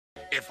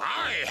If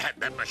I had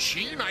that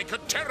machine, I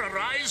could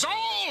terrorize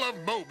all of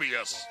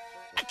Mobius.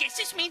 I guess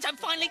this means I'm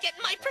finally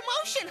getting my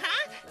promotion,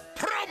 huh?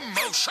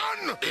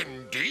 Promotion?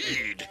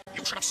 Indeed.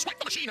 You should have swiped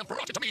the machine and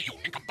brought it to me, you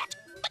nincombutt.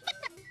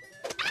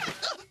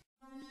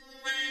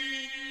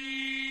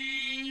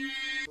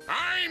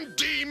 I'm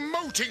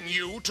demoting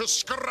you to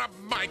scrub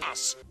my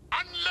ass.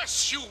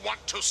 Unless you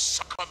want to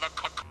sucker the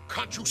cock.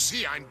 Can't you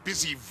see I'm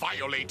busy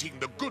violating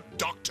the good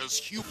doctor's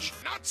huge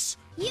nuts?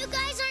 You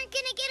guys aren't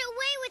gonna get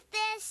away with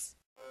this.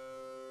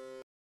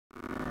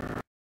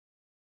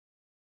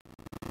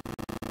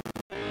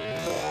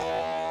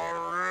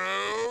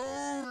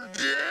 Rodent!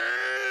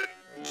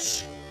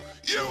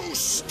 You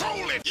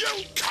stole it!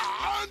 You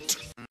can't!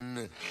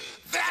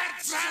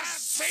 That's a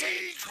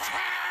secret!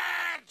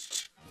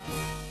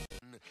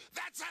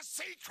 That's a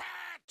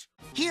secret!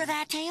 Hear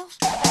that, Tails?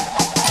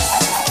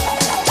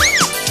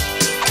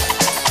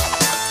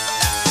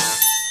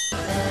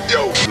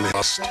 You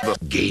lost the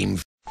game.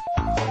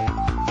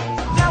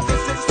 Now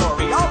this is a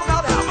story all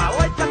about how my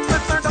life got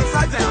flipped, turned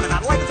upside down, and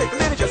I'd like to take a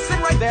minute, just sit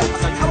right there. I'll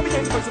tell you how I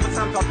became the person with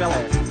sound called Bel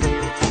Air.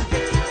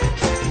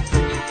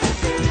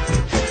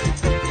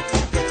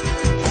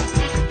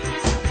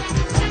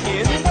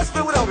 In West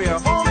Philadelphia,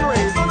 born and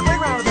raised on the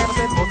playground of Bama,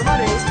 spent most of my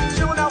days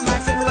chilling out,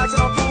 maxing, relaxing,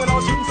 all cool and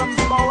all, shooting some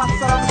ball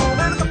outside of school.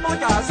 Then a couple of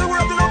guys who were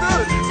up to no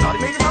good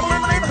started making trouble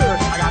in the neighborhood.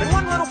 I got in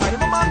one little fight,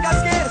 and my mom got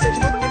scared and said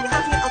she wasn't leaving the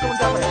house, and I'll go and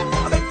Bel Air. I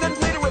begged them to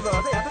meet her with her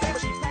day after day,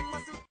 but she packed my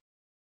suit.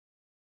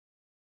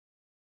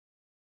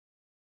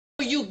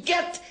 You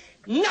get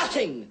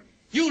nothing.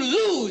 You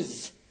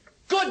lose.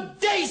 Good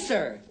day,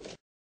 sir.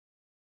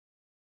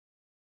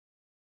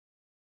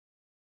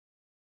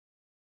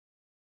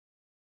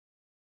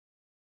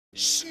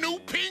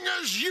 Snooping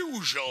as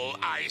usual,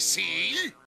 I see.